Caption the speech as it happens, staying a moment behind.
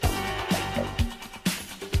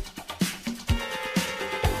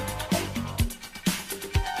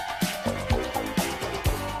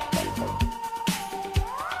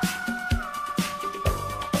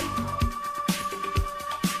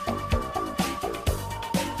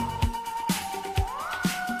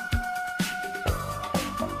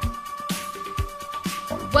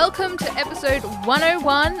Welcome to episode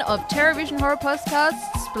 101 of TerraVision Horror Podcast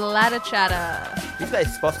Splatter Chatter. Did you say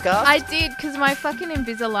Spotcast? I did, because my fucking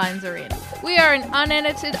Invisaligns are in. We are an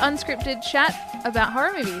unedited, unscripted chat about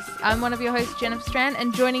horror movies. I'm one of your hosts, Jennifer Strand,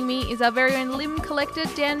 and joining me is our very own limb collector,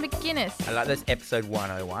 Dan McGuinness. I like this episode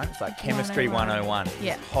 101. It's like Chemistry 101.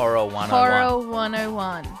 Yeah. It's Horror 101. Horror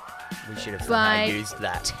 101 We should have by somehow used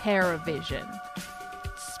that. TerraVision.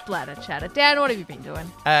 Splatter Chatter. Dan, what have you been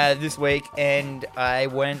doing? This week, and I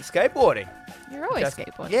went skateboarding. You're always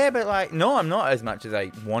skateboarding. Yeah, but like, no, I'm not as much as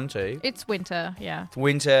I want to. It's winter, yeah. It's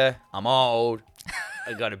winter. I'm old.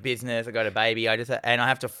 I got a business. I got a baby. And I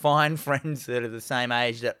have to find friends that are the same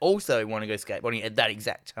age that also want to go skateboarding at that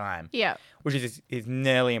exact time. Yeah. Which is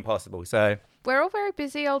nearly impossible. So We're all very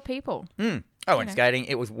busy old people. I went skating.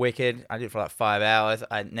 It was wicked. I did it for like 5 hours.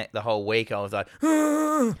 The whole week I was like,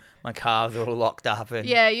 my calves were all locked up. And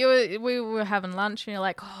Yeah, we were having lunch and you're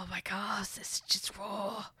like, oh my gosh, this is just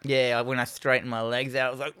raw. yeah, when I straightened my legs out,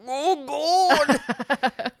 I was like, oh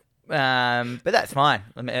God. But that's fine.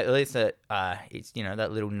 I mean, at least it's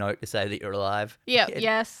that little note to say that you're alive. Yeah, Yeah,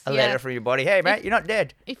 yes. A letter from your body. Hey, mate, you're not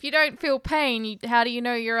dead. If you don't feel pain, how do you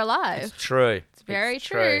know you're alive? It's true. It's very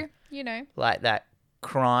true. You know. Like that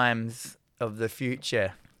Crimes of the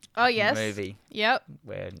Future Oh, yes. movie. Yep.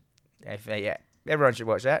 Where, everyone should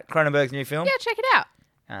watch that. Cronenberg's new film. Yeah, check it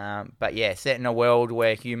out. But yeah, set in a world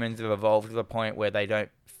where humans have evolved to the point where they don't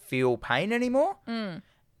feel pain anymore.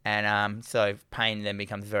 And so pain then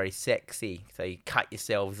becomes very sexy. So you cut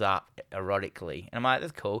yourselves up erotically. And I'm like,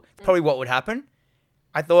 that's cool. It's probably what would happen.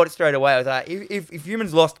 I thought it straight away. I was like, if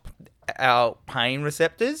humans lost our pain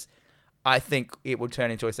receptors, I think it would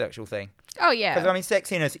turn into a sexual thing. Oh, yeah. Because, I mean,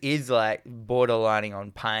 sexiness is like borderlining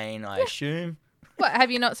on pain, I assume. What, have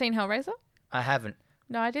you not seen Hellraiser? I haven't.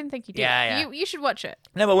 No, I didn't think you did. Yeah. You should watch it.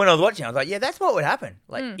 No, but when I was watching, I was like, yeah, that's what would happen.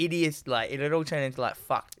 Like, idiots, like, it'd all turn into, like,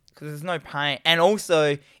 fucked. Because there's no pain. And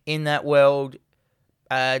also, in that world,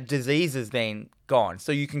 disease has been gone.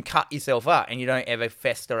 So you can cut yourself up and you don't ever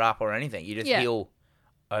fester up or anything. You just heal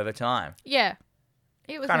over time. Yeah.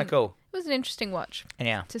 It was Kind of cool. It was an interesting watch.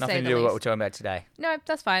 Anyhow, to say nothing the to do with what least. we're talking about today. No,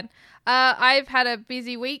 that's fine. I've had a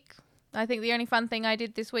busy week. I think the only fun thing I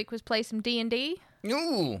did this week was play some D&D.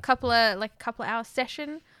 Ooh. A couple of hour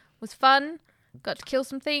session. Was fun. Got to kill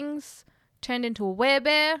some things. Turned into a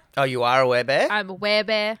werebear. Oh, you are a werebear? I'm a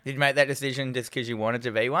werebear. Did you make that decision just because you wanted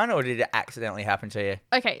to be one, or did it accidentally happen to you?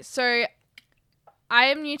 Okay, so I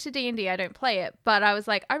am new to D&D. I don't play it, but I was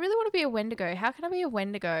like, I really want to be a Wendigo. How can I be a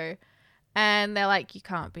Wendigo? And they're like, you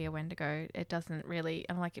can't be a Wendigo. It doesn't really.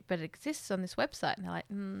 I'm like, but it exists on this website. And they're like,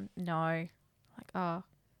 no. I'm like, oh.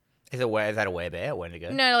 Is that a werebear, a Wendigo?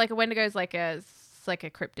 No, like a Wendigo is like a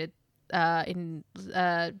cryptid in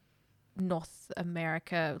North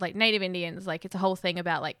America, like Native Indians. Like it's a whole thing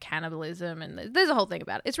about like cannibalism, and there's a whole thing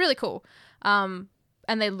about it. It's really cool, and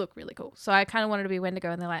they look really cool. So I kind of wanted to be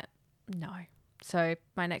Wendigo, and they're like, no. So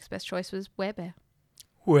my next best choice was werebear.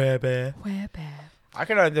 Werebear. Werebear. I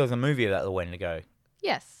could know there was a movie about the Wendigo.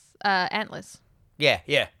 Yes, Antlers. Yeah,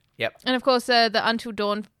 yep. And of course, the Until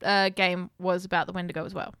Dawn game was about the Wendigo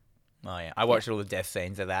as well. Oh, yeah. I watched all the death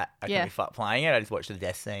scenes of that. I couldn't be fucked playing it. I just watched the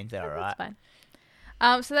death scenes. They're all right. That's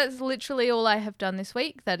fine. So that's literally all I have done this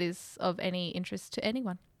week that is of any interest to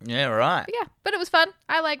anyone. Yeah, right. But it was fun.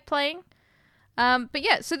 I like playing.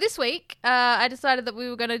 So this week, I decided that we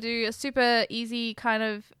were going to do a super easy kind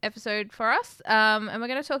of episode for us. And we're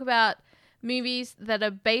going to talk about movies that are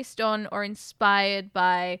based on or inspired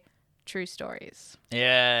by true stories.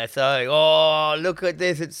 Yeah, so, look at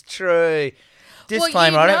this. It's true. Well,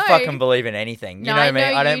 Disclaimer, you I don't know- fucking believe in anything. You No, know I me. know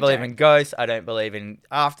I don't you believe don't. in ghosts. I don't believe in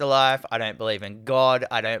afterlife. I don't believe in God.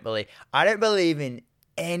 I don't believe in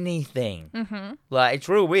anything. Mm-hmm. Like, it's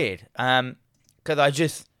real weird. Because I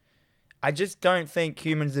just don't think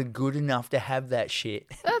humans are good enough to have that shit.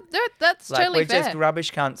 That's Like, totally we're fair. just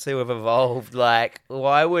rubbish cunts who have evolved. Like,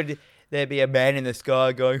 why would there be a man in the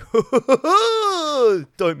sky going,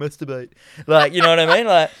 don't masturbate? Like, you know what I mean?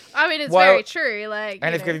 Like, I mean, it's why- very true. Like,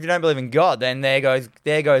 and you if know. you don't believe in God, then there goes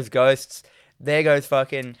ghosts. There goes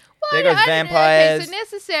fucking, there Well, goes I don't know. vampires. Okay, so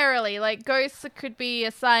necessarily, like, ghosts could be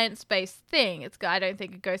a science-based thing. I don't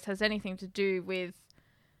think a ghost has anything to do with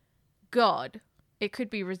God. It could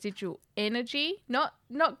be residual energy, not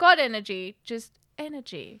God energy, just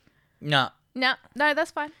energy. No, No,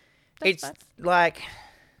 that's fine. That's it's fine. like,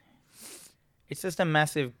 it's just a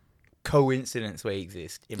massive coincidence we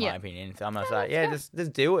exist, in my Yeah. opinion. So I'm just No, like, that's yeah,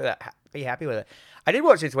 just deal with it. Be happy with it. I did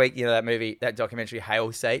watch this week, that movie, that documentary,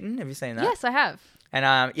 Hail Satan. Have you seen that? Yes, I have.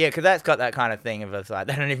 And because that's got that kind of thing of us like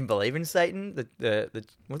they don't even believe in Satan. The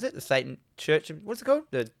was it the Satan Church? What's it called?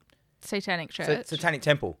 The Satanic Church. Satanic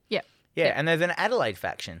Temple. Yep. Yeah, Yep. and there's an Adelaide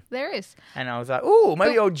faction. There is. And I was like, ooh,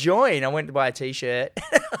 maybe I'll join. I went to buy a T-shirt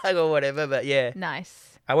like, or whatever, but yeah.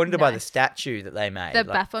 Nice. I wanted to buy the Nice. statue that they made. The like,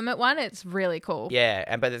 Baphomet one, it's really cool.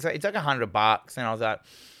 yeah, but it's like $100, and I was like,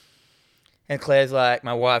 and Claire's like,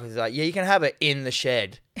 my wife is like, yeah, you can have it in the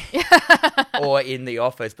shed or in the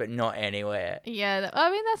office, but not anywhere. Yeah,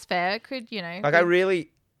 I mean, that's fair. It could, you know. Like, I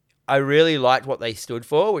really liked what they stood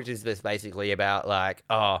for, which is just basically about like,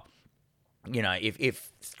 oh, you know,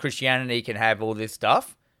 if Christianity can have all this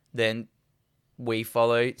stuff, then we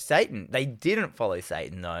follow Satan. They didn't follow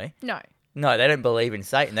Satan though. No, they don't believe in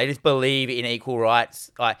Satan. They just believe in equal rights.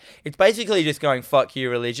 Like, it's basically just going, fuck you,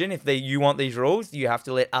 religion. If you want these rules, you have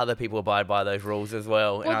to let other people abide by those rules as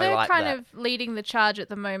well. Well, and I they're like kind that. of leading the charge at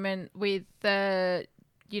the moment with the,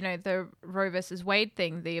 you know, the Roe versus Wade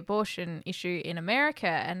thing, the abortion issue in America,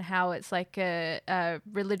 and how it's like a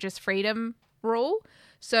religious freedom rule.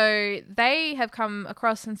 So they have come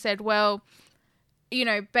across and said, well, you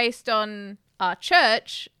know, based on our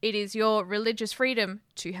church, it is your religious freedom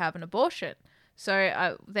to have an abortion.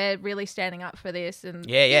 So they're really standing up for this, and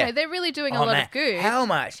Yeah. you know, they're really doing a lot of good. How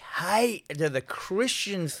much hate do the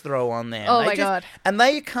Christians throw on them? Oh my God. And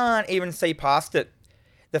they can't even see past it.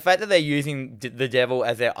 The fact that they're using the devil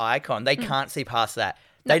as their icon, they can't see past that.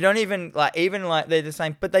 They don't even like they're the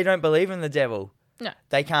same, but they don't believe in the devil. No.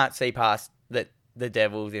 They can't see past that the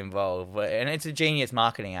devil's involved, and it's a genius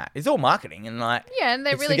marketing act. It's all marketing, and like Yeah, and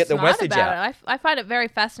they're it's to really get the smart message about out. it. I find it very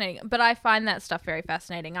fascinating, but I find that stuff very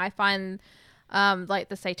fascinating. I find like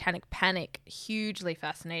the satanic panic hugely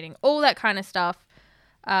fascinating. All that kind of stuff.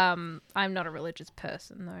 I'm not a religious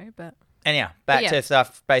person though, but Anyhow, back yeah. to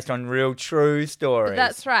stuff based on real true stories.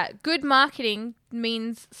 that's right. Good marketing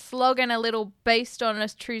means slogging a little based on a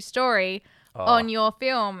true story on your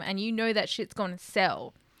film, and you know that shit's going to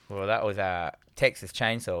sell. Well, that was Texas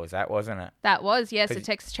Chainsaw, wasn't it? That was, yes, a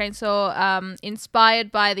Texas Chainsaw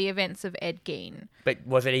inspired by the events of Ed Gein. But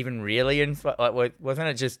was it even really wasn't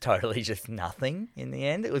it just totally just nothing in the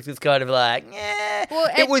end? It was just kind of like, yeah. Well,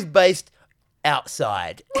 it was based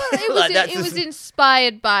outside. Well, it was Like, that's it was just-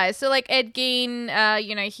 inspired by, so like Ed Gein,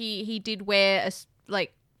 you know, he did wear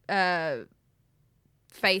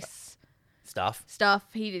face stuff. stuff.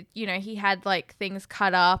 He did, you know, he had like things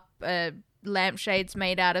cut up, lampshades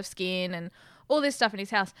made out of skin, and all this stuff in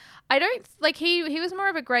his house. I don't like he was more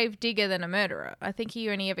of a grave digger than a murderer. I think he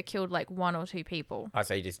only ever killed like 1 or 2 people. I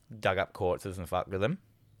say you just dug up corpses and fucked with them.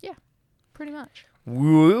 Yeah, pretty much.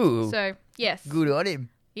 Woo! So yes, Good on him.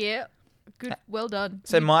 yeah, good, well done.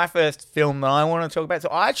 So my first film that I want to talk about. So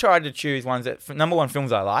I tried to choose ones that number one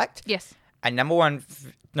films I liked, Yes, and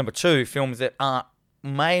number two films that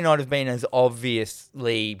may not have been as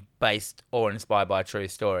obviously based or inspired by a true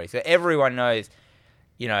story. So everyone knows,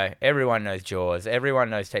 you know, everyone knows Jaws, everyone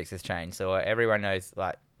knows Texas Chainsaw, everyone knows,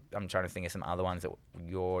 like, I'm trying to think of some other ones that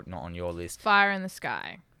you're not on your list. Fire in the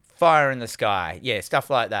Sky. Fire in the Sky, yeah, stuff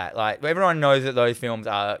like that. Like, everyone knows that those films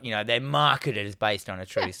are, you know, they're marketed as based on a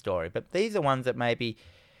true story. But these are ones that maybe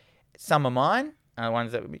some of mine are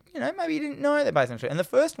ones that, you know, maybe you didn't know they're based on true. And the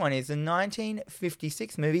first one is the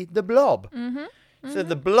 1956 movie The Blob. Mm-hmm. So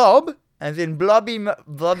The Blob, as in blobby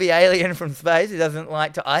alien from space who doesn't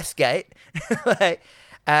like to ice skate. Like,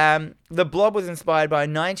 The Blob was inspired by a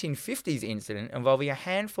 1950s incident involving a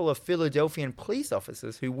handful of Philadelphian police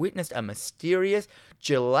officers who witnessed a mysterious,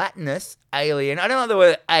 gelatinous alien. I don't know the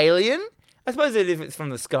word alien. I suppose if it's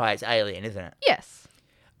from the sky, it's alien, isn't it? Yes.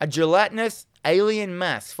 A gelatinous alien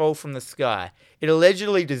mass fall from the sky. It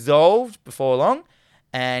allegedly dissolved before long,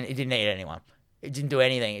 and it didn't eat anyone. It didn't do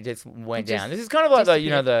anything. It just went It just down. This is kind of like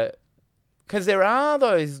disappeared. because there are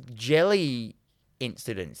those jelly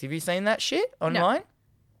incidents. Have you seen that shit online?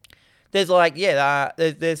 There's like,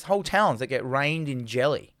 there's whole towns that get rained in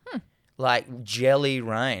jelly, like jelly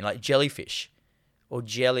rain, like jellyfish. Or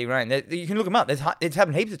jelly rain. You can look them up. It's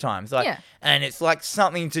happened heaps of times. Like, Yeah. and it's like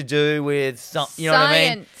something to do with you know what I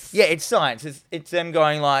mean? Science. Yeah, it's science. It's them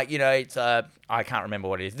going like, you know, it's I can't remember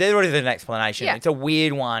what it is. There is an explanation. Yeah. It's a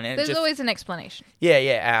weird one. And There's it just, always an explanation.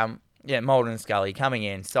 yeah, Mulder and Scully coming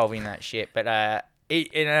in, solving that shit. But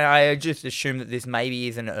I just assume that this maybe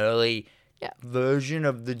is an early version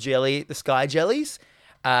of the sky jellies.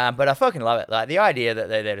 But I fucking love it. Like the idea that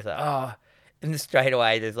they're just like, and straight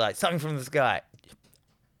away there's like something from the sky.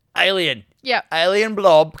 Alien. Yeah. Alien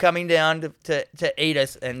blob coming down to eat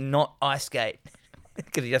us and not ice skate.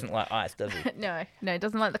 Because he doesn't like ice, does he? No, it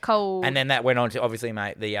doesn't like the cold. And then that went on to obviously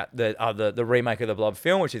make the remake of the Blob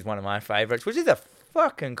film, which is one of my favourites, which is a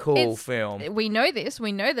fucking cool film. We know this.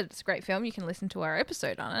 We know that it's a great film. You can listen to our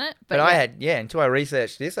episode on it. But I had, until I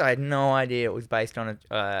researched this, I had no idea it was based on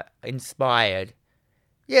inspired.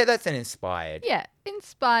 Yeah, that's an inspired. Yeah,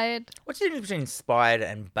 inspired. What's the difference between inspired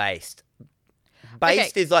and based?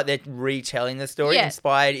 Based is like they're retelling the story. Yeah.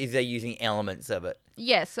 Inspired is they're using elements of it.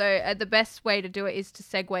 Yeah, so the best way to do it is to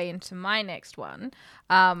segue into my next one.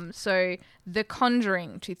 So The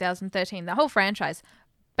Conjuring 2013, the whole franchise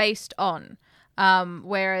based on,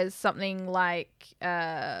 whereas something like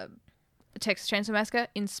Texas Chainsaw Massacre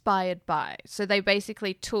inspired by. So they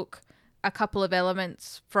basically took a couple of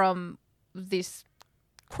elements from this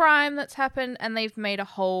crime that's happened and they've made a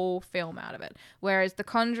whole film out of it. Whereas the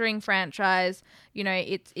Conjuring franchise, you know,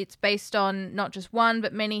 it's based on not just one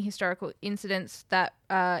but many historical incidents that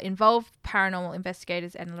involve paranormal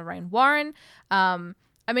investigators and Lorraine Warren.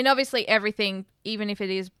 I mean, obviously everything, even if it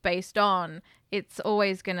is based on, it's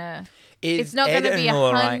always gonna. It's not going to be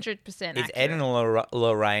 100% accurate. Is Ed and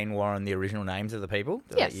Lorraine Warren the original names of the people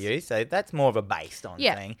that you use? So that's more of a based on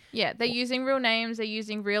thing. Yeah, they're using real names. They're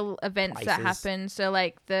using real events that happen. So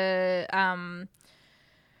like the I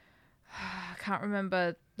can't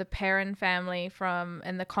remember the Perrin family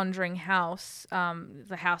and the Conjuring house.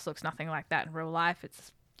 The house looks nothing like that in real life.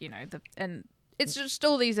 It's and it's just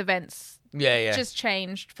all these events. Yeah. Just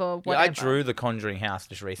changed for whatever. Yeah, I drew the Conjuring house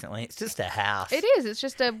just recently. It's just a house. It is. It's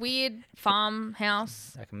just a weird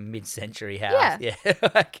farmhouse. Like a mid-century house. Yeah.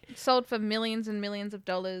 Sold for millions and millions of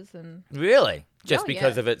dollars and. Really? Just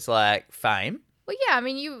because of its like fame? Well, yeah. I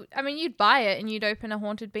mean, you'd buy it and you'd open a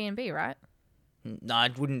haunted B&B, right? No, I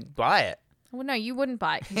wouldn't buy it. Well, no, you wouldn't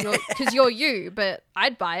buy it because you're you, but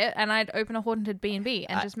I'd buy it and I'd open a haunted B&B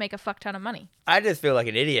and just make a fuck ton of money. I just feel like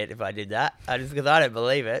an idiot if I did that. Because I don't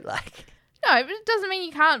believe it. Like, no, but it doesn't mean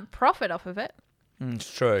you can't profit off of it.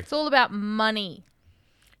 It's true. It's all about money.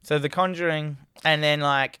 So The Conjuring, and then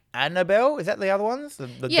like Annabelle, is that the other ones? The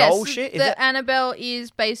doll shit? Annabelle is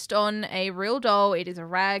based on a real doll. It is a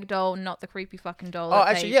rag doll, not the creepy fucking doll. Oh,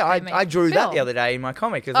 actually, I drew that the other day in my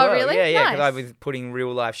comic as well. Oh, really? Yeah, because I was putting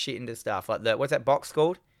real life shit into stuff like what's that box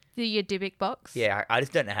called? The Dybbuk box. Yeah, I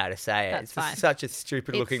just don't know how to say it. That's fine. It's such a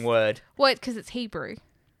stupid looking word. Well, because it's Hebrew.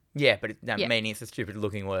 Yeah, but meaning it's a stupid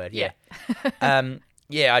looking word. Yeah.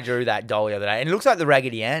 Yeah, I drew that doll the other day. And it looks like the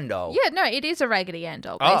Raggedy Ann doll. Yeah, no, it is a Raggedy Ann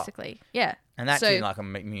doll, basically. Yeah. And that's in like a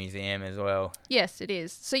museum as well. Yes, it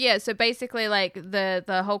is. So basically like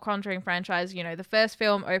the whole Conjuring franchise, the first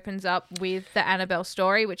film opens up with the Annabelle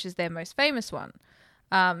story, which is their most famous one.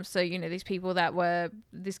 So, these people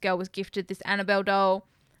this girl was gifted this Annabelle doll.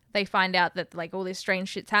 They find out that like all this strange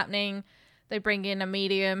shit's happening. They bring in a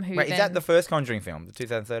medium who is that the first Conjuring film, the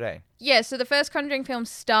 2013? Yeah, so the first Conjuring film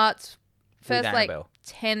starts... First, like, Annabelle.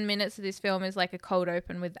 10 minutes of this film is like a cold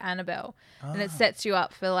open with Annabelle. And it sets you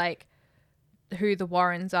up for, like, who the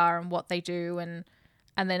Warrens are and what they do. And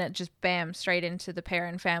then it just, bam, straight into the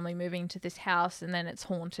Perrin family moving to this house. And then it's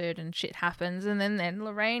haunted and shit happens. And then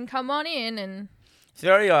Lorraine come on in and... It's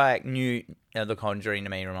very, like, new... The Conjuring to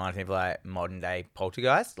me reminds me of, like, modern-day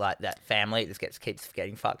Poltergeist. Like, that family that just keeps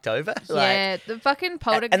getting fucked over. Yeah, the fucking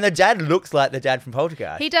Poltergeist... And the dad looks like the dad from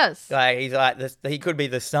Poltergeist. He does. Like, he's like... He could be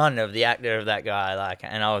the son of the actor of that guy. Like,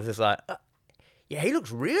 and I was just like... yeah, he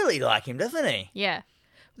looks really like him, doesn't he? Yeah.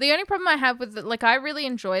 The only problem I have with I really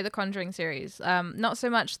enjoy the Conjuring series. Not so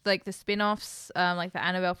much like the spin-offs, like the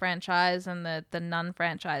Annabelle franchise and the Nun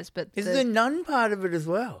franchise, but Is the Nun part of it as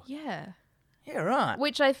well? Yeah. Yeah, right.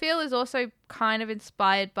 Which I feel is also kind of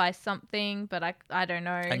inspired by something, but I don't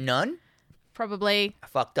know. A nun? Probably. A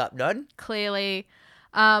fucked up nun? Clearly.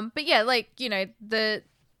 But yeah, like, the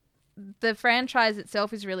franchise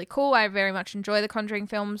itself is really cool. I very much enjoy the Conjuring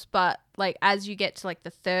films, but like as you get to like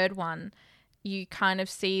the third one, you kind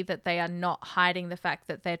of see that they are not hiding the fact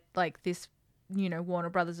that they're like this,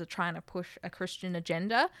 Warner Brothers are trying to push a Christian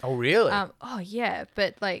agenda. Oh, really? Oh, yeah.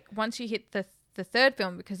 But like once you hit the third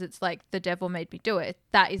film, because it's like The Devil Made Me Do It,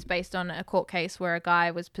 that is based on a court case where a guy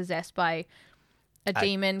was possessed by a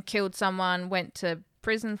demon, killed someone, went to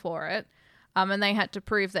prison for it, and they had to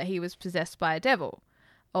prove that he was possessed by a devil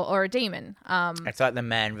or a demon. It's like The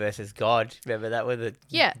Man versus God. Remember that with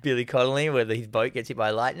Billy Connolly, where his boat gets hit by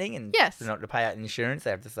lightning and not to pay out insurance,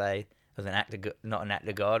 they have to say it was an act of not an act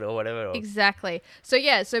of God or whatever. Exactly.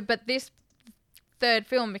 But this third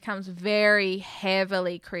film becomes very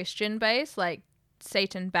heavily Christian based, like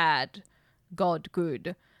Satan bad, God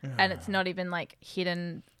good, and it's not even like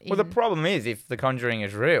hidden. Well, the problem is if The Conjuring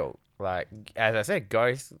is real, like as I said,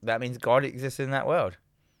 ghosts, that means God exists in that world.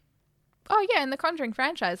 Oh yeah, in the Conjuring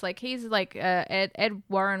franchise, like he's like Ed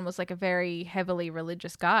Warren was like a very heavily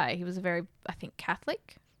religious guy. He was a very, I think,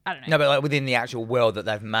 Catholic. I don't know. No, but like within the actual world that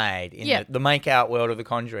they've made, in the make-out world of The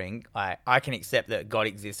Conjuring, I can accept that God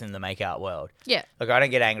exists in the make-out world. Yeah. Like, I don't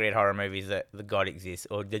get angry at horror movies that the God exists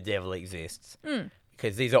or the devil exists.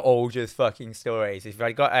 because these are all just fucking stories. If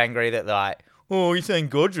I got angry that like, oh, you're saying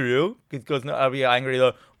God's real, because God's not, I'll be angry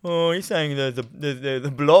like, oh, you're saying there's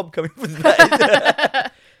the blob coming from space.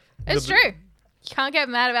 It's true. You can't get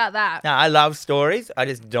mad about that. No, I love stories. I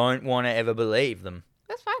just don't want to ever believe them.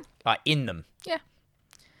 That's fine. Like, in them. Yeah.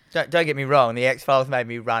 Don't get me wrong. The X-Files made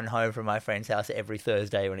me run home from my friend's house every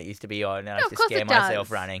Thursday when it used to be on, and I used to scare myself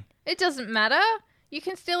running. It doesn't matter. You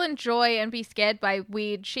can still enjoy and be scared by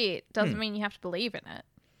weird shit. Doesn't mean you have to believe in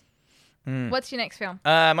it. What's your next film?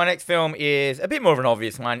 My next film is a bit more of an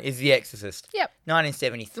obvious one, is The Exorcist. Yep.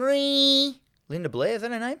 1973. Linda Blair, is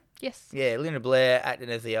that her name? Yes. Yeah, Linda Blair acting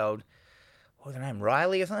as the old, what was her name,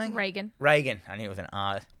 Riley or something? Reagan. I knew it was an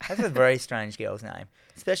R. That's a very strange girl's name,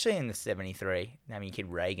 especially in the 73, naming your kid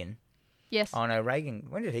Reagan. Yes. Oh, no, Reagan.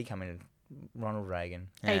 When did he come in? Ronald Reagan.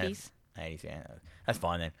 80s. 80s, yeah. That's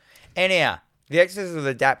fine then. Anyhow, The Exorcist was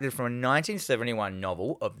adapted from a 1971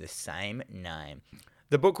 novel of the same name.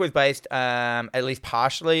 The book was based, at least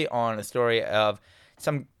partially, on a story of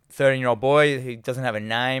some 13-year-old boy who doesn't have a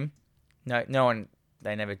name. No one,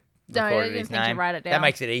 they never recorded his name. Write it down. That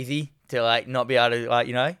makes it easy to, like, not be able to, like,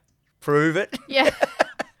 you know, prove it. Yeah.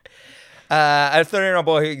 A 13-year-old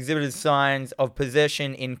boy who exhibited signs of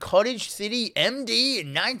possession in Cottage City, MD,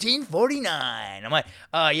 in 1949. I'm like,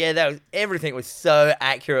 oh yeah, everything was so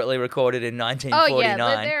accurately recorded in 1949.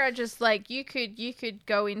 Oh yeah, there are just like you could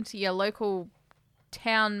go into your local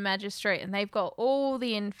town magistrate and they've got all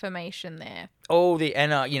the information there.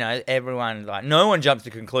 Everyone, like, no one jumps to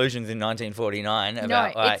conclusions in 1949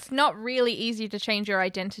 about it's not really easy to change your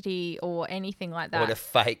identity or anything like that. or to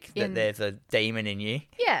fake that there's a demon in you.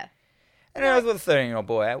 Yeah. And I was with a 13-year-old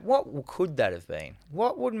boy. What could that have been?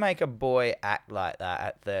 What would make a boy act like that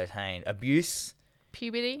at 13? Abuse?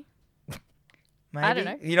 Puberty? Maybe? I don't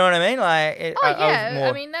know. You know what I mean? Like,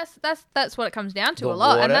 I mean that's what it comes down to The a lot,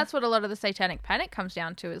 water. and that's what a lot of the satanic panic comes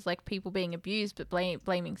down to is like people being abused but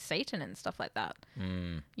blaming Satan and stuff like that.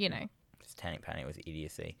 You know, Satanic Panic was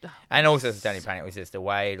idiocy, and also Satanic Panic was just a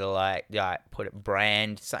way to like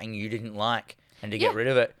brand something you didn't like and to get rid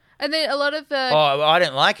of it. And then a lot of the I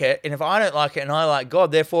didn't like it, and if I don't like it and I like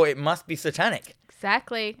God, therefore it must be satanic.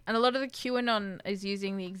 Exactly. And a lot of the QAnon is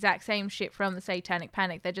using the exact same shit from the satanic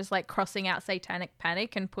panic. They're just like crossing out satanic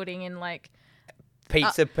panic and putting in like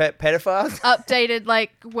Pizza pedophiles? updated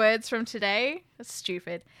like words from today. That's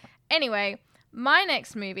stupid. Anyway, my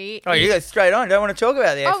next movie Oh, you go straight on. Don't want to talk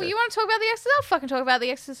about the Exorcist. Oh, you want to talk about The Exorcist? I'll fucking talk about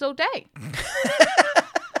The Exorcist all day.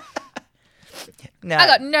 No, I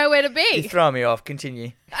got nowhere to you're be throwing me off.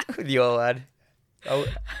 Continue with your lad. Oh,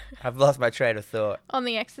 I've lost my train of thought. on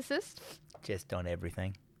The Exorcist. Just on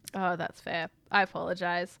everything. Oh, that's fair. I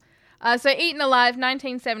apologize. So Eaten Alive,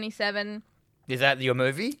 1977. Is that your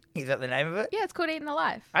movie? Is that the name of it? Yeah, it's called Eaten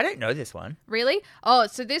Alive. I didn't know this one. Really? Oh,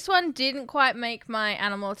 so this one didn't quite make my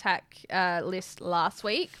Animal Attack list last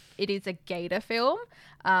week. It is a gator film.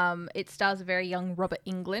 It stars a very young Robert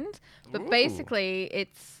Englund. But basically,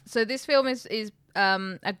 this film is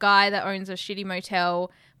a guy that owns a shitty motel.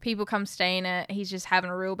 People come stay in it. He's just having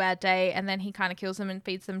a real bad day. And then he kind of kills them and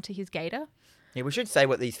feeds them to his gator. Yeah, we should say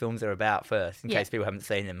what these films are about first, in case people haven't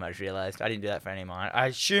seen them. I just realised I didn't do that for any of mine. I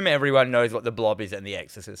assume everyone knows what The Blob is and The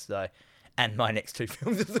Exorcist, though, and my next two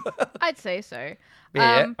films as well. I'd say so.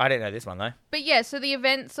 Yeah, I didn't know this one though. But yeah, so the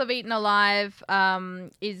events of Eaten Alive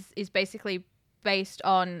is basically based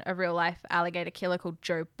on a real life alligator killer called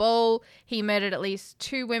Joe Ball. He murdered at least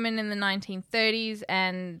 2 women in the 1930s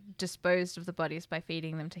and disposed of the bodies by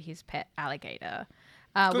feeding them to his pet alligator,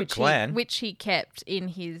 which he kept in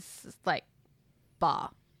his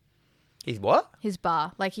bar. His what? His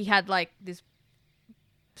bar. Like he had this.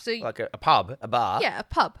 So Like a pub, a bar. Yeah, a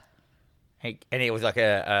pub. And it was like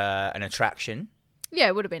an attraction. Yeah,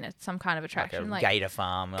 it would have been some kind of attraction, like a gator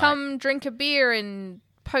farm. Come drink a beer and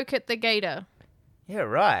poke at the gator. Yeah,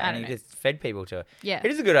 right. I And don't he know. just fed people to it. Yeah.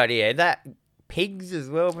 It is a good idea. That pigs as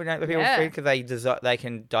well, for people Yeah. feed because they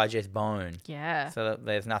can digest bone. Yeah. So that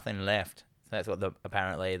there's nothing left. So that's what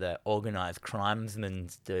apparently the organised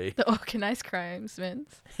crimesmen do. The organised crimesmen.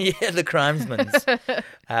 Yeah, the crimesmen.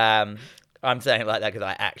 I'm saying it like that because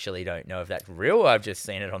I actually don't know if that's real. I've just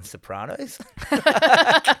seen it on Sopranos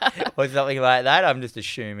or something like that. I'm just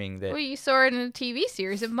assuming that. Well, you saw it in a TV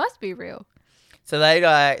series. It must be real. So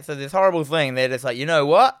so this horrible thing, they're just like, you know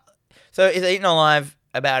what? So is Eaten Alive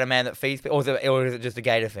about a man that feeds people, or is it just a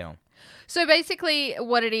gator film? So basically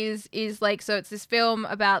what it is so it's this film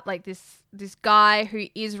about this guy who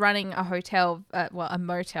is running a hotel, a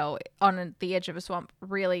motel on the edge of a swamp.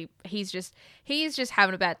 Really, he's just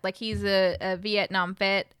having a bad, he's a Vietnam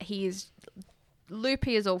vet. He's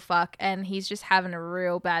loopy as all fuck and he's just having a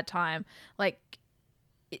real bad time.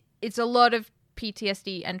 It's a lot of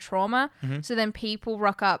PTSD and trauma. Mm-hmm. So then people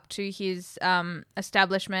rock up to his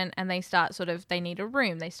establishment and they start they need a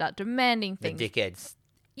room. They start demanding The things. dickheads.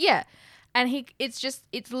 Yeah. And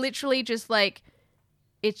it's literally just like,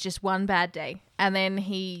 it's just one bad day. And then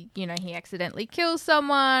he accidentally kills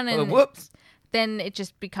someone and Whoops. then it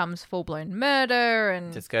just becomes full-blown murder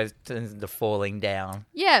and Just goes to the falling down.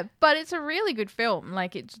 yeah, but it's a really good film.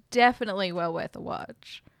 Like, it's definitely well worth a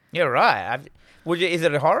watch. You're right. Is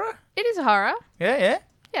it a horror? It is a horror. Yeah.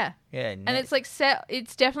 Yeah. Yeah. And it's like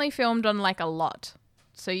it's definitely filmed on like a lot.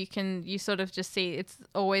 So you sort of just see it's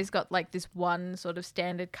always got like this one sort of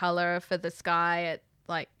standard color for the sky at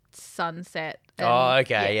like sunset. And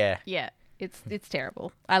okay, yeah. Yeah. It's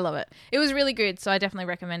terrible. I love it. It was really good, so I definitely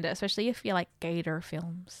recommend it, especially if you like gator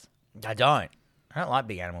films. I don't like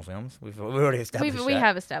big animal films. We've already established We that.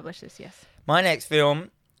 have established this, yes. My next film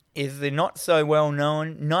is the not so well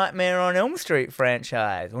known Nightmare on Elm Street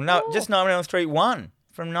franchise. Well, no, just Nightmare on Elm Street 1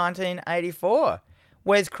 from 1984.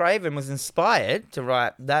 Wes Craven was inspired to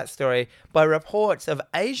write that story by reports of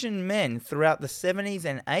Asian men throughout the 70s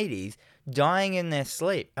and 80s dying in their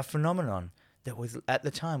sleep, a phenomenon that was at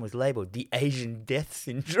the time was labelled the Asian Death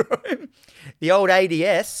Syndrome. The old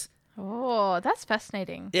ADS. Oh, that's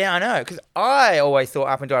fascinating. Yeah, I know, because I always thought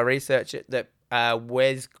up until I researched it that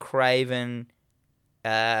Wes Craven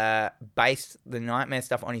based the nightmare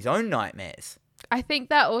stuff on his own nightmares. I think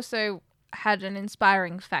that also had an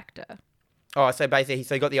inspiring factor. Oh, so basically,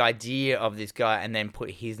 he got the idea of this guy and then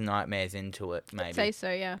put his nightmares into it, maybe. I'd say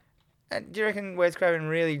so, yeah. Do you reckon Wes Craven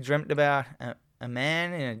really dreamt about a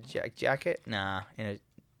man in a jacket? Nah,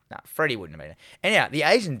 Freddy wouldn't have been it. Anyhow, the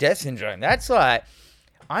Asian Death Syndrome, that's like,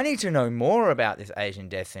 I need to know more about this Asian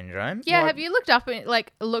Death Syndrome. Yeah, have you looked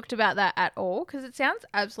about that at all? Because it sounds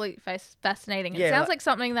absolutely fascinating. It Yeah, sounds like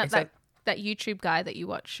something that like that YouTube guy that you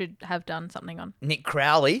watch should have done something on. Nick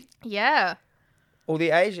Crowley. Yeah. Or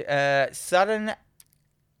the Asian sudden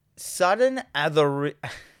atheremic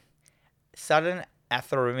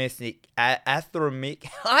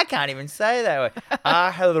I can't even say that word.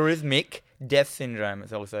 Arrhythmic death syndrome,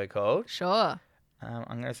 it's also called. Sure. I'm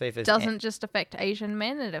going to see if there's Doesn't just affect Asian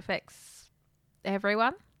men, it affects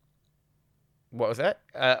everyone. What was that?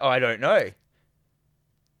 I don't know.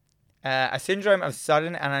 A syndrome of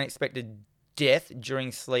sudden and unexpected death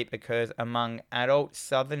during sleep occurs among adult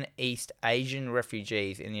Southern East Asian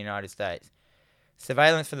refugees in the United States.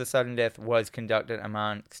 Surveillance for the sudden death was conducted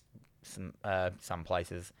amongst some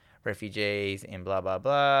places, refugees in blah blah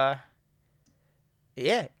blah.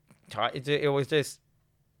 Yeah, it was just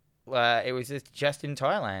in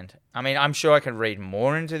Thailand. I mean, I'm sure I could read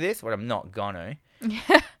more into this, but I'm not gonna.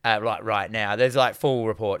 Right now, there's like full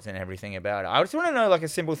reports and everything about it. I just want to know like a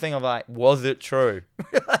simple thing of like, was it true?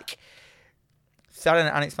 Like. Sudden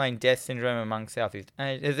unexplained death syndrome among Southeast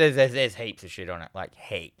Asian. There's heaps of shit on it, like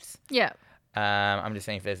heaps. Yeah. I'm just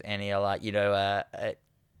seeing if there's any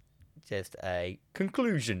just a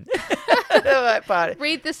conclusion.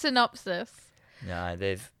 Read the synopsis. No,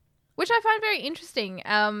 there's. Which I find very interesting,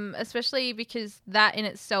 especially because that in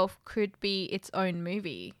itself could be its own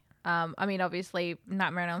movie. I mean, obviously,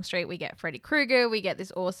 Nightmare on Elm Street, we get Freddy Krueger, we get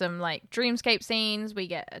this awesome like dreamscape scenes, we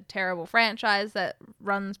get a terrible franchise that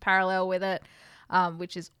runs parallel with it.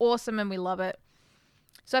 Which is awesome and we love it.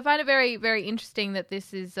 So I find it very, very interesting that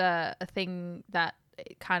this is a thing that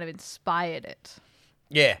kind of inspired it.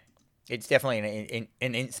 Yeah, it's definitely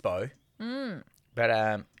an inspo. But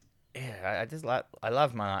yeah, I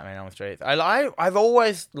love my Nightmare on Elm Street. I've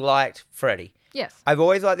always liked Freddy. Yes. I've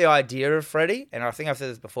always liked the idea of Freddy, and I think I've said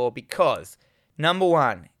this before, because number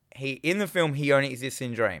one, in the film he only exists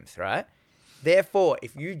in dreams, right? Therefore,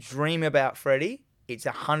 if you dream about Freddy, it's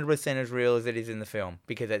 100% as real as it is in the film,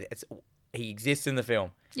 because he exists in the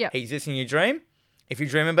film. Yeah. He exists in your dream. If you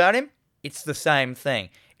dream about him, it's the same thing.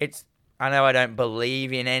 I know I don't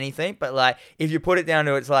believe in anything, but like if you put it down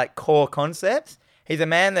to its like core concepts, he's a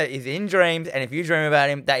man that is in dreams, and if you dream about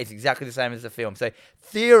him, that is exactly the same as the film. So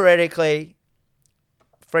theoretically,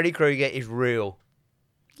 Freddy Krueger is real.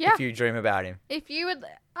 Yeah. If you dream about him. If you would,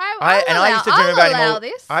 I used to dream about him.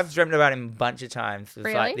 This. I've dreamed about him a bunch of times. It's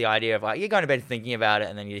Really? like the idea of like you're going to bed thinking about it,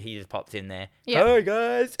 and then he just pops in there. Yeah. Hey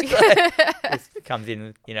guys, just comes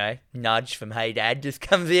in. Nudge from Hey Dad just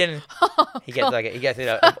comes in. He gets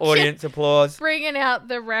audience applause. Bringing out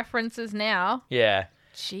the references now. Yeah.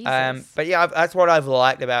 Jesus. But yeah, that's what I've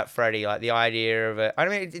liked about Freddy, like the idea of it. I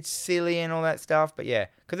mean, it's silly and all that stuff, but yeah,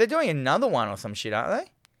 because they're doing another one or some shit, aren't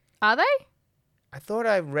they? Are they? I thought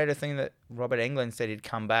I read a thing that Robert Englund said he'd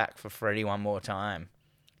come back for Freddy one more time.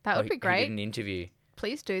 That would be He great. did an interview.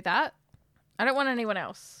 Please do that. I don't want anyone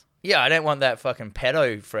else. Yeah, I don't want that fucking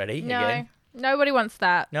pedo Freddy No. again. Nobody wants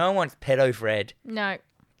that. No one wants Pedo Fred. No.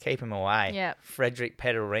 Keep him away. Yeah. Frederick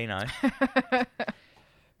Pedorino.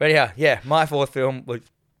 But yeah, my fourth film was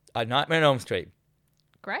A Nightmare on Elm Street.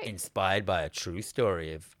 Great. Inspired by a true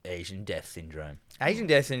story of Asian death syndrome. Asian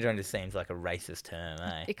death syndrome just seems like a racist term,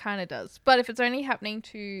 eh? It kind of does. But if it's only happening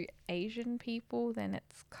to Asian people, then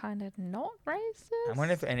it's kind of not racist. I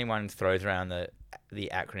wonder if anyone throws around the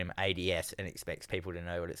acronym ADS and expects people to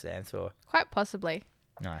know what it stands for. Quite possibly.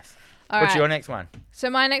 Nice. All What's right. your next one? So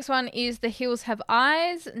my next one is The Hills Have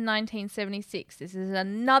Eyes, 1976. This is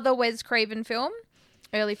another Wes Craven film,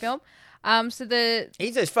 early film.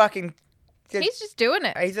 He's just fucking... He's just doing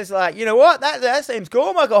it. He's just like, you know what? That seems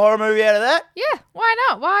cool. Make a horror movie out of that. Yeah, why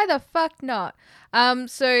not? Why the fuck not?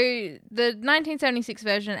 So the 1976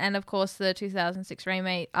 version and of course the 2006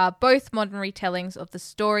 remake are both modern retellings of the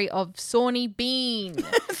story of Sawney Bean.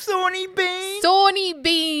 Sawney Bean. Sawney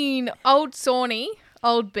Bean, old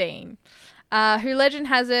Bean, who legend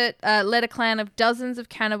has it led a clan of dozens of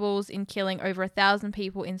cannibals in killing over 1,000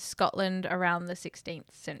 people in Scotland around the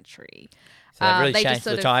 16th century. So they've really They just changed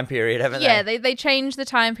sort the of- time period, haven't Yeah, they? they changed the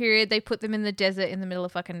time period. They put them in the desert in the middle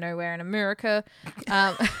of fucking nowhere in America.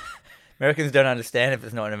 Americans don't understand if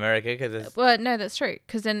it's not in America because it's... Well, no, that's true.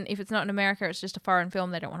 Because then if it's not in America, it's just a foreign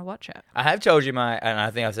film. They don't want to watch it. I have told you and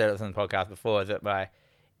I think I've said it on the podcast before, that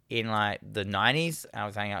in like the 90s, I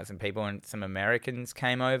was hanging out with some people and some Americans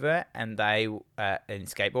came over and and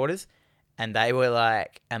skateboarders, and they were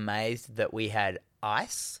like amazed that we had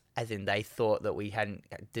ice, as in they thought that we hadn't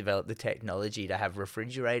developed the technology to have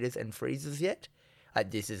refrigerators and freezers yet.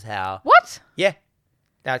 Like, this is how... What? Yeah.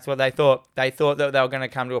 That's what they thought. They thought that they were going to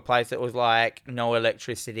come to a place that was like no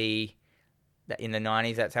electricity. That in the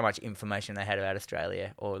 90s, that's how much information they had about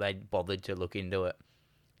Australia, or they bothered to look into it.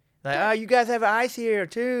 Like, oh, you guys have ice here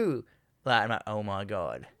too. Like, I'm like, oh my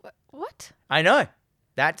God. What? I know.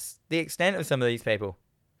 That's the extent of some of these people.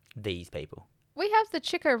 These people. We have the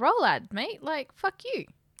Chico Roll ad, mate. Like, fuck you.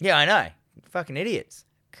 Yeah, I know. Fucking idiots.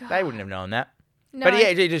 God. They wouldn't have known that. No, But yeah,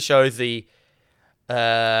 it just shows the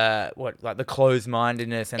the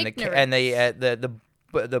closed-mindedness and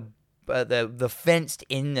the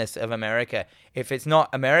fenced-inness of America. If it's not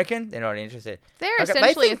American, they're not interested. They're Like,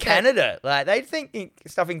 essentially they think Canada. Like, they think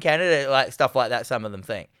stuff in Canada, like stuff like that. Some of them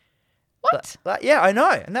think. What? Like, yeah, I know,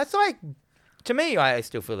 and that's like, to me, I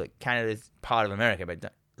still feel that Canada's part of America,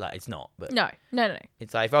 but like it's not. But No.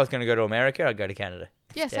 it's like if I was going to go to America, I'd go to Canada.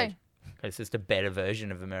 Yeah, instead. same. It's just a better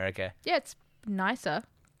version of America. Yeah, it's nicer.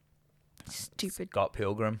 Stupid. Scott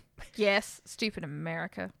Pilgrim. Yes, stupid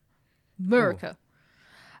America.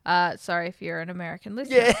 Sorry if you're an American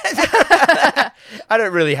listener. Yeah. I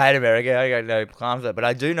don't really hate America. I got no qualms with it, but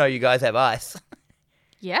I do know you guys have ice.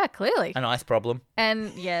 Yeah, clearly. An ice problem.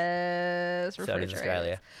 And yes, So does refrigerators.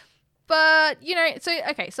 Australia. But,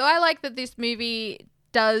 so I like that this movie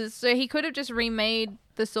does, so he could have just remade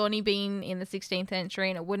the Sawney Bean in the 16th century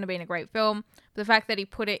and it wouldn't have been a great film. But the fact that he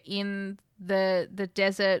put it in the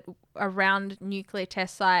desert around nuclear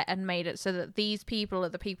test site and made it so that these people are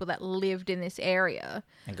the people that lived in this area,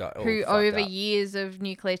 And got all who fucked over up. years of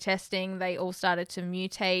nuclear testing, they all started to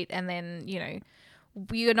mutate, and then,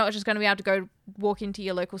 you're not just going to be able to go walk into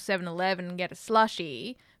your local 7-Eleven and get a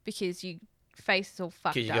slushie because your face is all fucked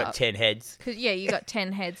up. Because you got 10 heads, Because you got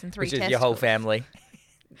 10 heads and 3 which is testicles. your whole family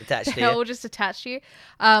attached to They're all you. just attached to you.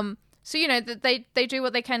 So they do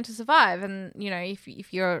what they can to survive, and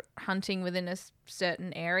if you're hunting within a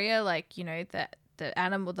certain area, like the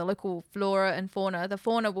animal, the local flora and fauna, the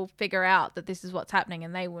fauna will figure out that this is what's happening,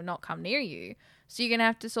 and they will not come near you. So you're gonna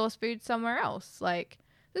have to source food somewhere else. Like,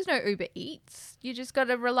 there's no Uber Eats. You just got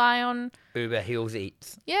to rely on Uber Hills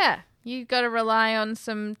Eats. you got to rely on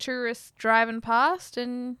some tourists driving past,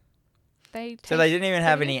 and So they didn't even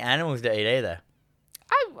have pretty any animals to eat either.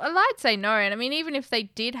 I'd say no. And I mean, even if they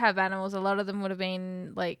did have animals, a lot of them would have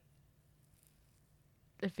been like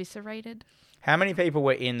eviscerated. How many people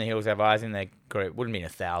were in the Hills Have Eyes in their group? Wouldn't have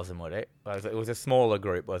been 1,000, would it? It was a smaller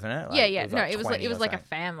group, wasn't it? Yeah. It was 20 or like a something.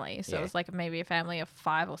 family. So Yeah. it was like maybe a family of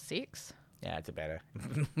 5 or 6. Yeah, it's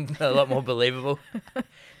a lot more believable.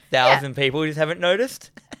 1,000 people just haven't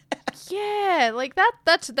noticed. Yeah, like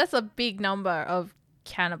that's a big number of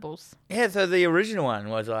cannibals. Yeah, so the original one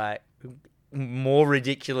was like more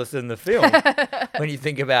ridiculous than the film when you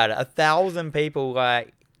think about it. 1,000 people,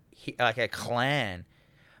 like a clan.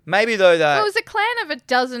 Maybe though that Well, it was a clan of a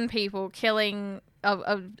dozen people killing of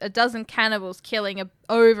a dozen cannibals killing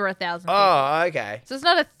over 1,000 people. Oh, okay. So it's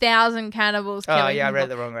not 1,000 cannibals killing Oh, yeah, I read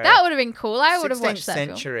people. the wrong way. That would have been cool. I would have 16th watched that film.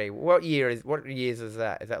 century. What years is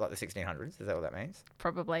that? Is that like the 1600s? Is that what that means?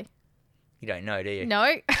 Probably. You don't know, do you?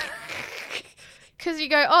 No. Because you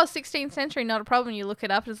go, oh, 16th century, not a problem. You look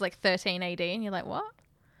it up, it's like 13 AD, and you're like, what?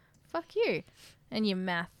 Fuck you. And your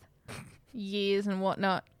math, years and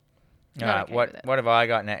whatnot. All right, what have I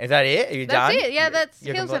got now? Is that it? Are you done? That's it. Yeah, that's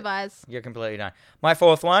Hills Have Eyes. You're completely done. My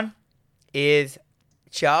fourth one is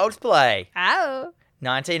Child's Play, Oh.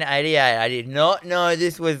 1988. I did not know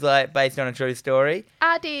this was like based on a true story.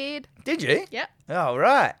 I did. Did you? Yep. Oh,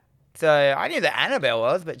 right. So I knew that Annabelle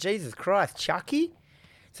was, but Jesus Christ, Chucky?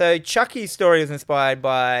 So Chucky's story was inspired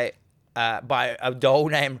by a doll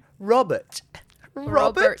named Robert.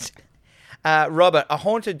 Robert, a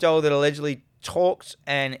haunted doll that allegedly talked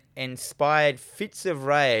and inspired fits of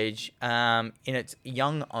rage in its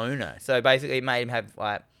young owner. So basically it made him have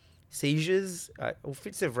like seizures or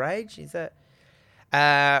fits of rage. Is that...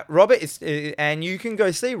 Robert is... and you can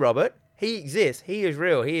go see Robert. He exists. He is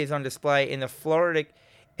real. He is on display in the Florida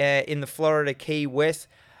Key West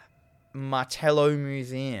Martello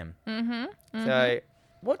Museum. So,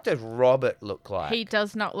 what does Robert look like? He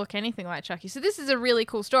does not look anything like Chucky. So this is a really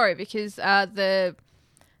cool story because the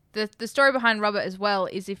story behind Robert as well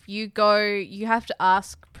is if you go, you have to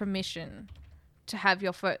ask permission to have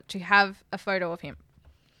to have a photo of him.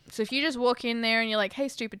 So if you just walk in there and you're like, "Hey,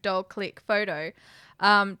 stupid doll, click photo,"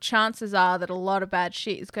 chances are that a lot of bad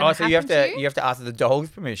shit is going to happen to you. You have to ask the doll's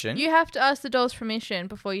permission. You have to ask the doll's permission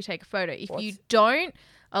before you take a photo. If you don't,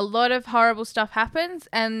 a lot of horrible stuff happens,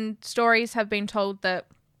 and stories have been told that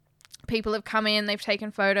people have come in, they've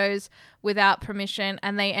taken photos without permission,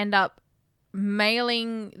 and they end up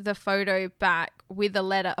mailing the photo back with a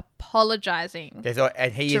letter apologizing.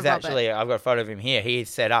 And he is Robert. actually, I've got a photo of him here. He is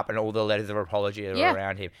set up and all the letters of apology are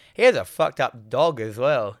around him. He has a fucked up dog as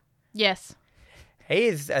well. Yes. He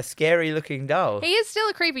is a scary looking doll. He is still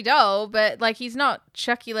a creepy doll, but like he's not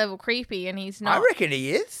Chucky level creepy, and he's not. I reckon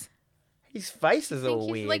he is. His face is all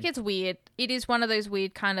weird. Like, it's weird. It is one of those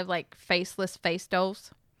weird kind of like faceless face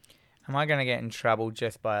dolls. Am I going to get in trouble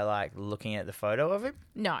just by like looking at the photo of him?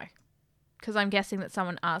 No. Because I'm guessing that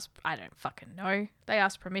someone asked, I don't fucking know. They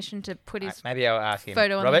asked permission to put his Maybe I'll ask him.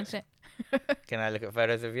 photo on Robert, the internet. can I look at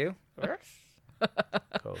photos of you?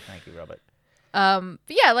 Cool, thank you, Robert. But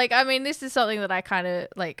yeah, like, I mean, this is something that I kind of,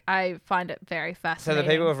 like, I find it very So fascinating.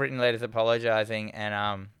 the people have written letters apologizing,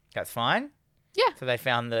 and that's fine. Yeah. So they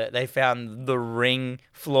found the ring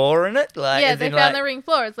flaw in it. Like, yeah, as they in, found like, the ring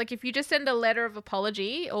flaw. It's like if you just send a letter of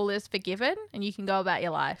apology, all is forgiven, and you can go about your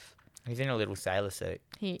life. He's in a little sailor suit.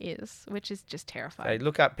 He is, which is just So terrifying.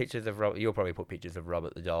 look up pictures of Robert. You'll probably put pictures of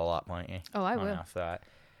Robert the doll up, won't you? Oh, I will.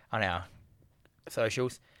 On our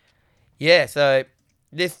socials. Yeah, so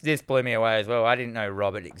this blew me away as well. I didn't know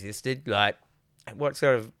Robert existed. Like, what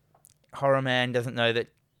sort of horror man doesn't know that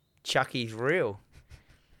Chucky's real?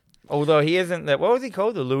 Although he isn't that. What was he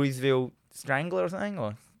called? The Louisville Strangler or something?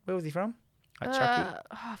 Or where was he from? Like Chucky?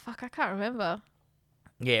 Oh, fuck, I can't remember.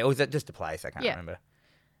 Yeah, or was that just a place? I can't Yeah. remember.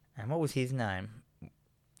 And what was his name?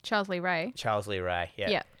 Charles Lee Ray. Charles Lee Ray. Yeah.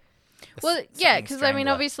 Yeah. Well, yeah, Something because I mean,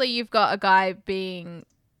 Strangler. obviously, you've got a guy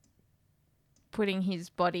putting his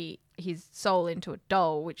body, his soul into a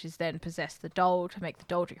doll, which is then possess the doll to make the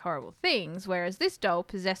doll do horrible things, whereas this doll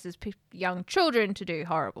possesses young children to do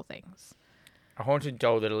horrible things. A haunted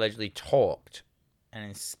doll that allegedly talked and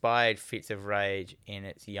inspired fits of rage in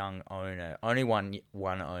its young owner. Only one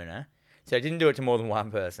owner. So it didn't do it to more than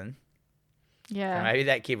one person. Yeah. So maybe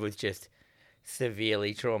that kid was just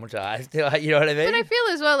severely traumatized. Like, you know what I mean? But I feel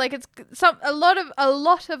as well like it's a lot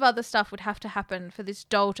of other stuff would have to happen for this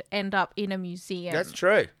doll to end up in a museum. That's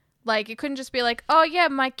true. Like, it couldn't just be like, oh yeah,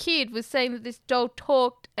 my kid was saying that this doll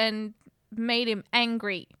talked and made him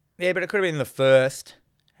angry. Yeah, but it could have been the first,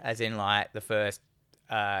 as in like the first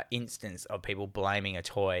instance of people blaming a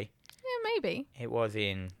toy. Yeah, maybe. It was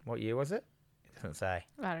in, what year was it? It doesn't say.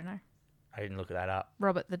 I don't know. I didn't look that up.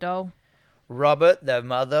 Robert the doll. Robert the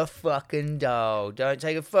motherfucking doll. Don't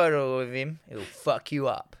take a photo of him. It'll fuck you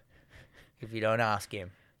up if you don't ask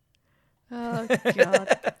him. Oh,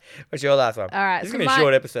 God. What's your last one? All right. This is so going to be a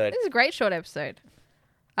short episode. This is a great short episode.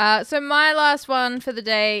 So my last one for the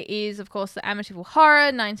day is, of course, the Amityville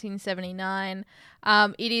Horror, 1979.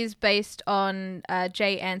 It is based on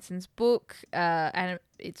Jay Anson's book, and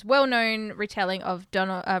it's well-known retelling of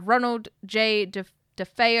Ronald J.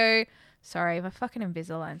 DeFeo. Sorry, my fucking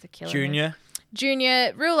Invisaligns are killing me.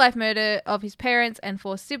 Junior, real-life murder of his parents and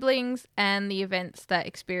 4 siblings, and the events that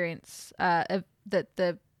that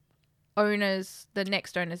the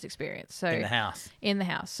next owners experience. So In the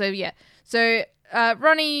house. So yeah. So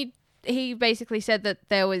Ronnie, he basically said that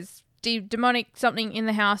there was demonic something in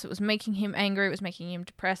the house. It was making him angry. It was making him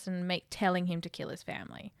depressed and telling him to kill his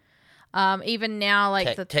family. Even now,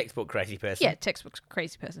 like the textbook crazy person. Yeah, textbook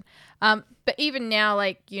crazy person. But even now,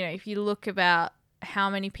 like, you know, if you look about how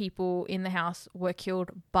many people in the house were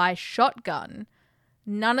killed by shotgun.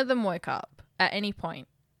 None of them woke up at any point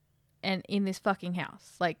and in this fucking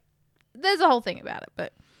house. Like, there's a whole thing about it,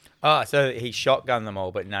 but... Oh, so he shotgunned them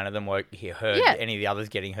all, but none of them heard Yeah. any of the others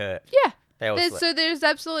getting hurt. Yeah. They all slept. So there's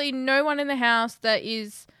absolutely no one in the house that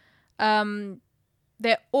is...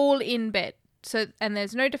 they're all in bed. So, and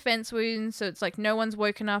there's no defense wounds, so it's like no one's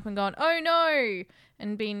woken up and gone, oh no,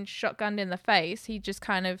 and been shotgunned in the face. He just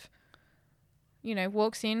kind of,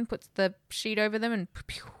 walks in, puts the sheet over them and...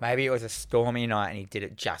 Maybe it was a stormy night and he did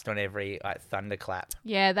it just on every thunderclap.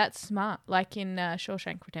 Yeah, that's smart. Like in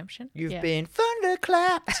Shawshank Redemption. You've been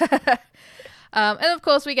thunderclapped. And of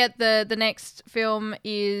course we get the next film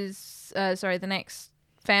is, the next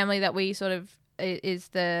family that we sort of, is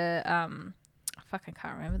the, I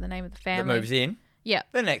can't remember the name of the family. That moves in? Yeah.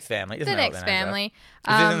 The next family. Doesn't The know what next their names are. family.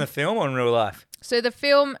 Is this in the film or in real life? So the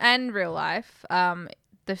film and real life,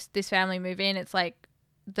 this family move in. It's like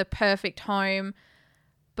the perfect home,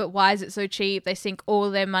 but why is it so cheap? They sink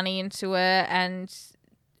all their money into it and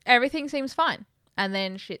everything seems fine. And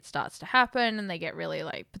then shit starts to happen and they get really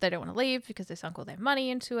but they don't want to leave because they sunk all their money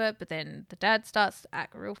into it. But then the dad starts to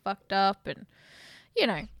act real fucked up and,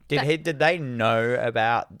 Did they know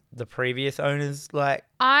about the previous owners?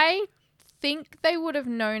 I think they would have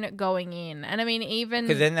known it going in. And I mean, even...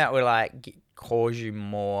 Because then that would cause you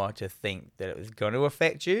more to think that it was going to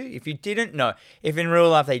affect you. If you didn't know, if in real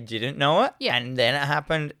life they didn't know it, Yeah. and then it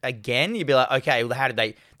happened again, you'd be like, okay, well, how did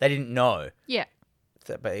they didn't know. Yeah.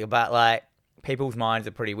 So, but people's minds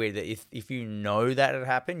are pretty weird that if you know that it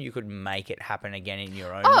happened, you could make it happen again in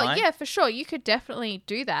your own mind. Oh, yeah, for sure. You could definitely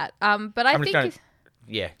do that. But I think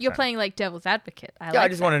you're playing devil's advocate. I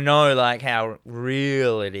just want to know how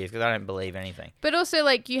real it is because I don't believe anything. But also,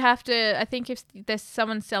 you have to, I think if there's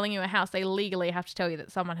someone selling you a house, they legally have to tell you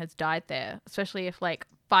that someone has died there, especially if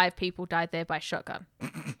 5 people died there by shotgun.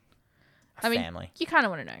 Family. You kind of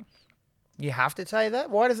want to know. You have to tell you that?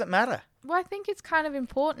 Why does it matter? Well, I think it's kind of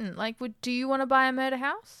important. Do you want to buy a murder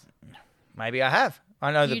house? Maybe I have.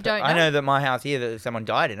 I know I know that my house here that someone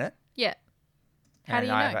died in it. Yeah. How do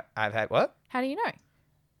you know? I've had what? How do you know?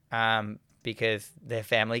 Because their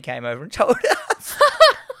family came over and told us.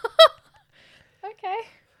 Okay.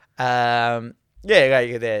 The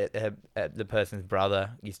person's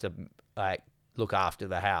brother used to look after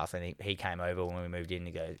the house, and he came over when we moved in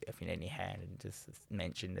to go, if you need any hand, and just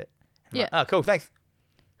mentioned it. Yeah. Oh, cool. Thanks,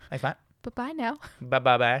 mate. Bye now. Bye.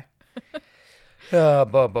 Bye. Bye.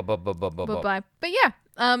 But yeah.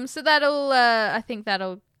 So that'll. I think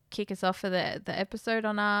that'll kick us off for the episode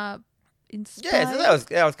on our. Yeah, so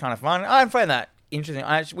that was kind of fun. I find that interesting.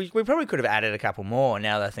 We probably could have added a couple more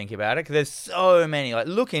now that I think about it, because there's so many.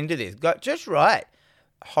 Look into this. Just write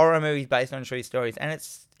horror movies based on true stories, and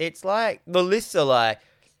it's the lists are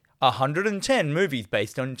 110 movies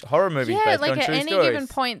based on horror movies based on true stories. Yeah, at any given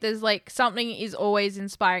point, there's something is always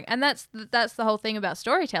inspiring, and that's the whole thing about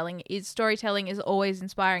storytelling. Storytelling is always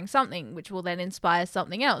inspiring something, which will then inspire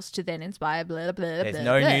something else to then inspire blah blah blah. There's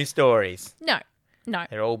no new stories. No.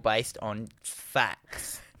 They're all based on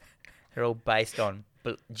facts. They're all based on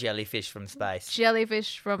jellyfish from space.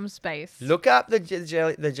 Jellyfish from space. Look up the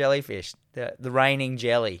jellyfish, the raining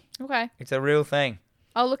jelly. Okay. It's a real thing.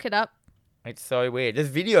 I'll look it up. It's so weird.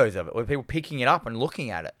 There's videos of it where people picking it up and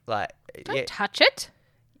looking at it. Don't touch it.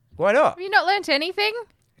 Why not? Have you not learnt anything?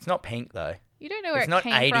 It's not pink though. You don't know where it's not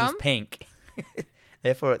came 80s from. pink.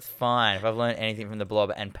 Therefore, it's fine. If I've learned anything from The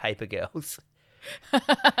Blob and Paper Girls.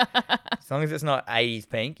 As long as it's not 80s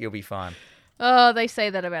pink, you'll be fine. Oh, they say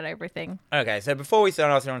that about everything. Okay, so before we start,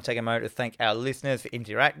 I also want to take a moment to thank our listeners for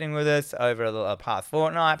interacting with us over the past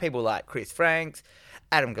fortnight. People like Chris Franks,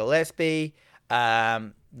 Adam Gillespie,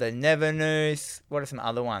 the Never Noose. What are some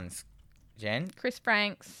other ones, Jen? Chris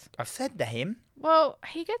Franks. I've said to him. Well,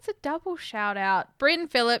 he gets a double shout out. Bryn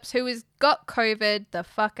Phillips, who has got COVID, the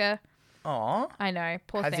fucker. Aw. I know,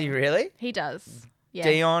 poor thing. Has he really? He does. Yeah.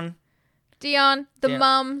 Dion, the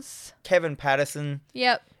mums. Kevin Patterson.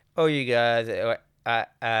 Yep. All you guys,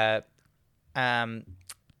 Adam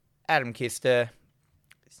Kister,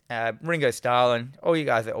 Ringo Starlin, all you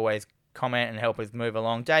guys that always comment and help us move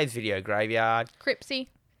along. Dave's Video Graveyard. Cripsy.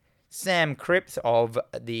 Sam Cripps of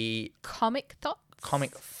the Comic Thoughts.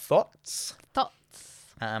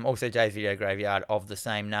 Thoughts. Also Dave's Video Graveyard of the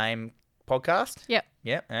same name podcast. Yep.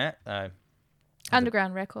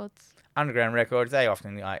 Underground Records. Underground Records. They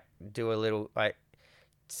often do a little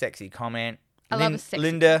sexy comment. I love a sexy.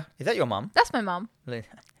 Linda, is that your mum? That's my mum.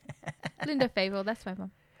 Linda Favell, that's my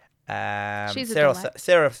mum. She's Sarah, a delight.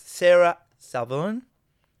 Sarah Sutherland.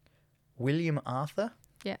 William Arthur.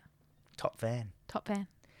 Yeah. Top fan.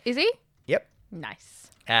 Is he? Yep. Nice.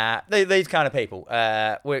 These kind of people.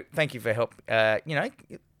 Thank you for help.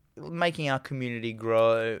 Making our community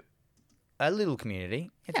grow. A little community.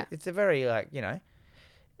 It's a very a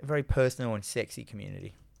very personal and sexy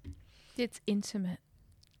community. It's intimate.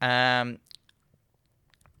 I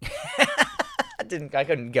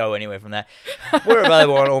couldn't go anywhere from that. We're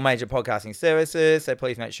available on all major podcasting services, so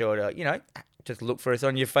please make sure to, just look for us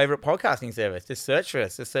on your favorite podcasting service. Just search for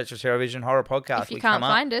us. Just search for Television Horror Podcast. If you can't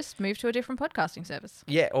find us, move to a different podcasting service.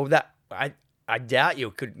 Yeah, or that I doubt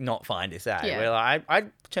you could not find us. Yeah. Well, I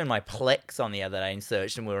turned my Plex on the other day and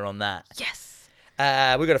searched, and we were on that. Yes.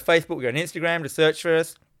 We've got a Facebook, we've got an Instagram to search for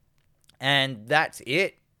us, and that's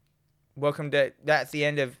it. Welcome to that's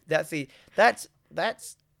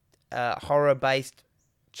horror-based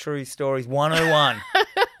true stories 101.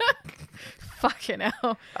 Fucking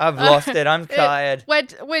hell. I've lost it. I'm tired.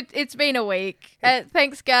 It's been a week.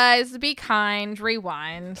 Thanks, guys. Be kind.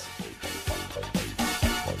 Rewind.